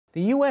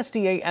The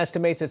USDA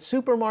estimates that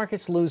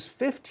supermarkets lose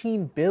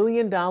 $15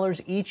 billion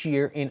each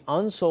year in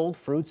unsold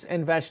fruits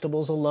and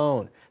vegetables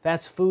alone.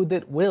 That's food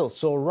that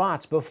wilts or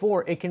rots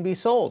before it can be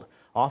sold.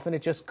 Often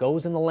it just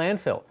goes in the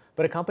landfill.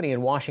 But a company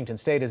in Washington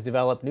state has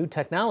developed new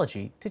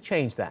technology to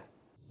change that.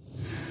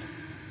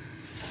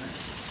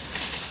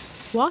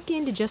 Walk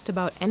into just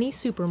about any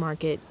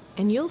supermarket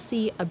and you'll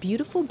see a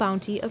beautiful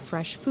bounty of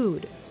fresh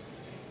food.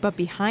 But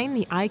behind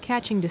the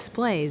eye-catching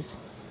displays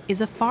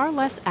is a far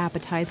less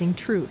appetizing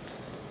truth.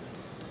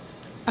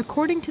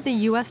 According to the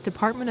U.S.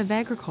 Department of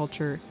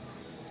Agriculture,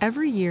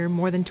 every year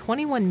more than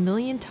 21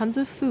 million tons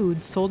of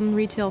food sold in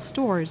retail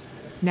stores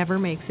never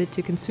makes it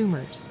to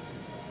consumers.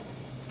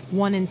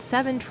 1 in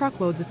 7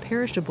 truckloads of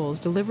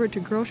perishables delivered to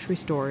grocery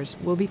stores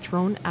will be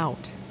thrown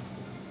out.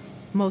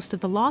 Most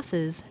of the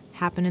losses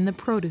happen in the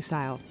produce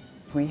aisle.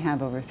 We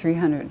have over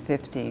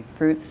 350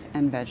 fruits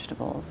and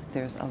vegetables.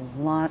 There's a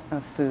lot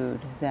of food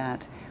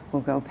that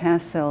will go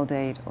past sell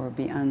date or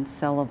be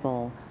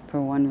unsellable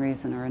for one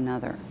reason or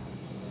another.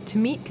 To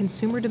meet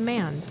consumer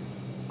demands,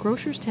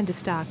 grocers tend to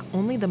stock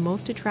only the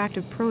most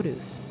attractive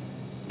produce.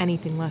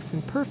 Anything less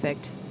than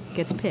perfect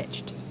gets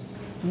pitched.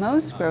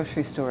 Most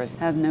grocery stores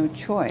have no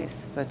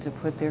choice but to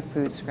put their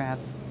food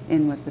scraps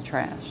in with the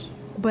trash.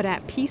 But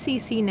at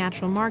PCC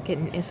Natural Market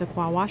in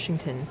Issaquah,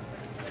 Washington,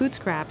 food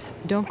scraps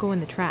don't go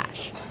in the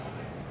trash.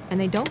 And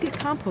they don't get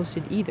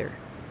composted either.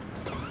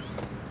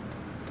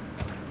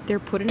 They're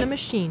put in a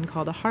machine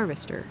called a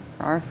harvester.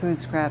 Our food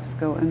scraps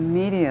go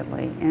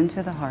immediately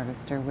into the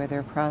harvester where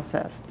they're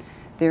processed.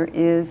 There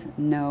is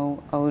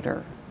no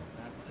odor.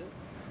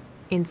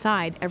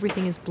 Inside,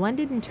 everything is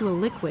blended into a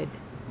liquid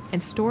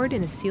and stored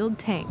in a sealed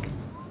tank.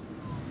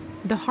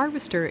 The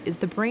harvester is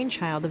the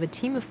brainchild of a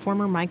team of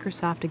former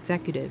Microsoft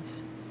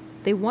executives.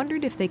 They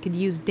wondered if they could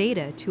use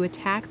data to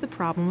attack the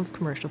problem of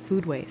commercial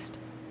food waste.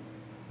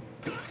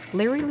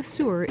 Larry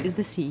Lesueur is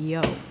the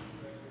CEO.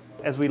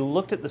 As we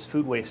looked at this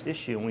food waste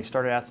issue and we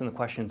started asking the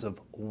questions of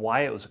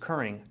why it was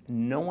occurring,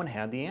 no one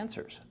had the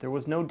answers. There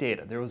was no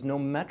data, there was no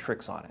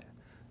metrics on it.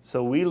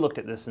 So we looked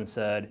at this and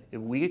said,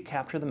 if we could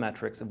capture the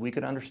metrics, if we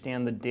could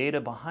understand the data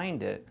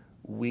behind it,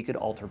 we could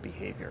alter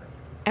behavior.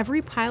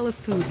 Every pile of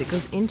food that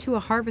goes into a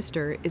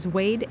harvester is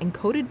weighed and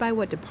coded by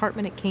what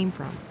department it came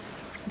from.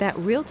 That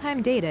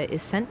real-time data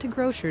is sent to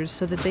grocers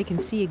so that they can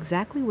see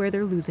exactly where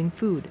they're losing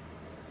food.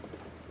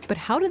 But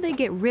how do they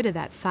get rid of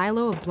that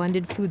silo of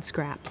blended food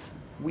scraps?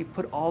 We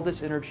put all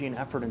this energy and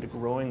effort into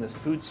growing this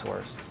food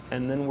source,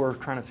 and then we're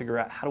trying to figure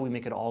out how do we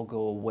make it all go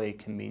away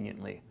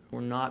conveniently.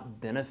 We're not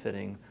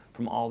benefiting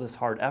from all this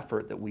hard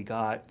effort that we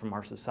got from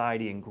our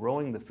society in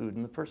growing the food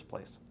in the first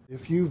place.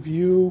 If you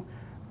view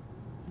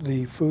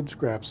the food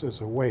scraps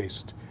as a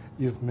waste,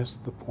 you've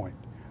missed the point.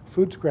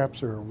 Food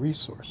scraps are a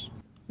resource.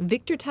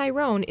 Victor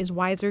Tyrone is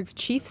Weiserg's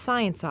chief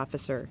science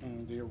officer.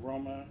 The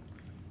aroma.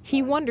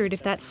 He wondered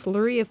if that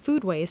slurry of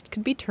food waste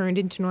could be turned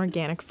into an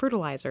organic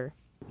fertilizer.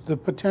 The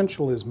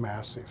potential is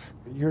massive.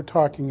 You're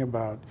talking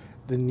about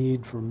the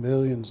need for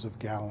millions of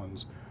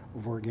gallons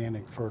of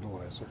organic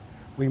fertilizer.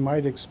 We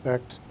might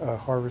expect a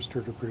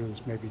harvester to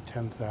produce maybe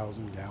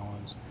 10,000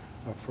 gallons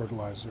of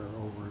fertilizer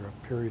over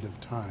a period of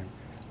time,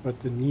 but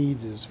the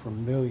need is for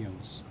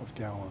millions of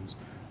gallons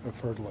of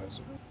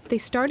fertilizer. They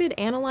started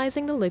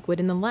analyzing the liquid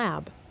in the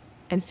lab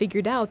and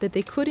figured out that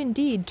they could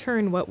indeed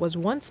turn what was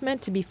once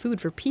meant to be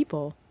food for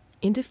people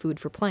into food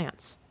for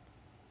plants.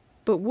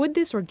 But would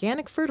this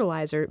organic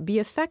fertilizer be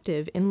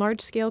effective in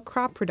large-scale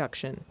crop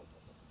production?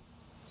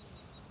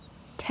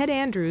 Ted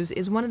Andrews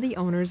is one of the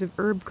owners of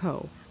Herb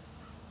Co.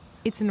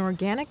 It's an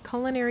organic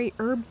culinary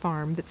herb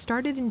farm that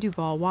started in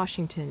Duvall,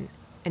 Washington,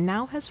 and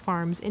now has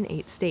farms in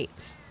 8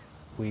 states.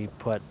 We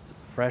put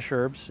fresh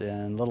herbs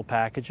in little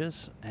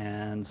packages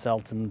and sell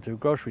them to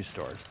grocery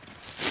stores.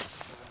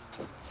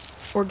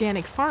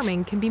 Organic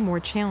farming can be more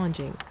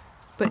challenging,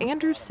 but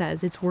Andrews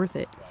says it's worth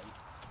it.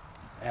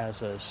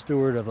 As a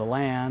steward of the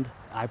land,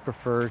 I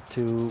prefer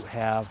to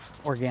have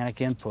organic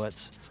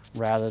inputs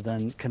rather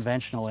than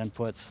conventional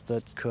inputs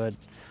that could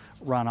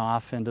run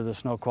off into the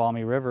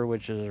Snoqualmie River,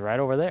 which is right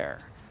over there.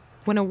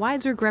 When a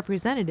Weiserg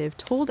representative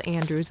told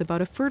Andrews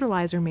about a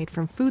fertilizer made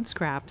from food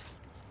scraps,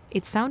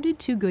 it sounded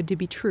too good to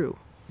be true.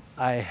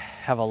 I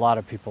have a lot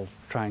of people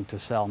trying to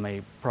sell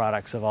me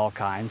products of all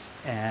kinds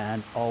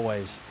and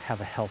always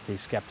have a healthy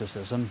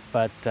skepticism,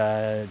 but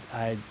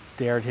I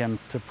dared him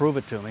to prove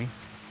it to me.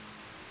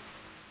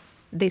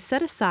 They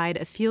set aside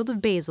a field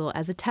of basil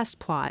as a test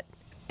plot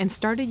and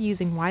started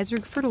using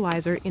Weiserg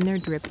fertilizer in their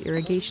drip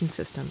irrigation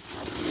system.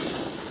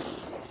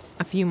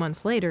 A few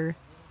months later,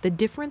 the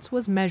difference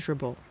was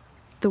measurable.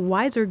 The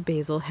Weiserg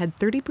basil had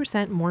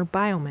 30% more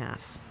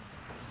biomass.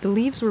 The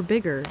leaves were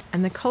bigger,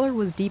 and the color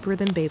was deeper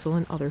than basil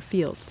in other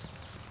fields.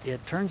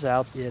 It turns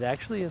out it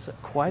actually is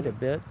quite a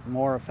bit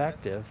more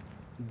effective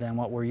than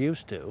what we're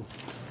used to.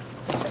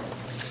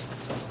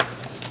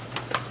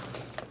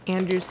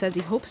 Andrews says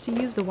he hopes to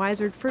use the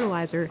Weiserg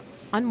fertilizer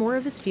on more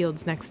of his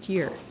fields next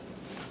year.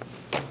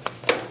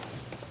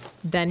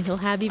 Then he'll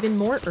have even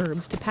more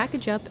herbs to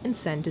package up and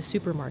send to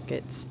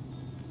supermarkets.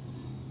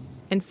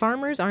 And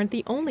farmers aren't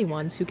the only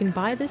ones who can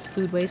buy this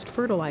food waste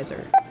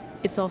fertilizer.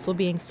 It's also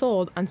being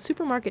sold on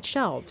supermarket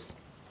shelves,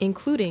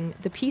 including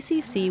the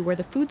PCC where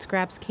the food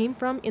scraps came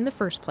from in the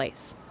first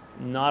place.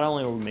 Not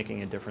only are we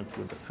making a difference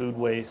with the food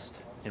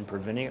waste and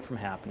preventing it from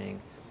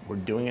happening, we're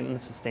doing it in a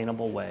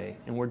sustainable way,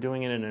 and we're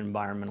doing it in an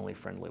environmentally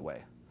friendly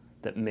way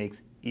that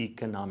makes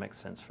economic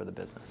sense for the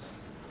business.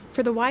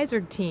 For the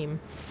Weisberg team,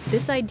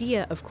 this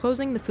idea of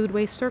closing the food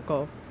waste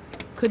circle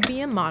could be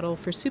a model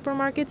for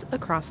supermarkets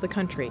across the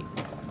country.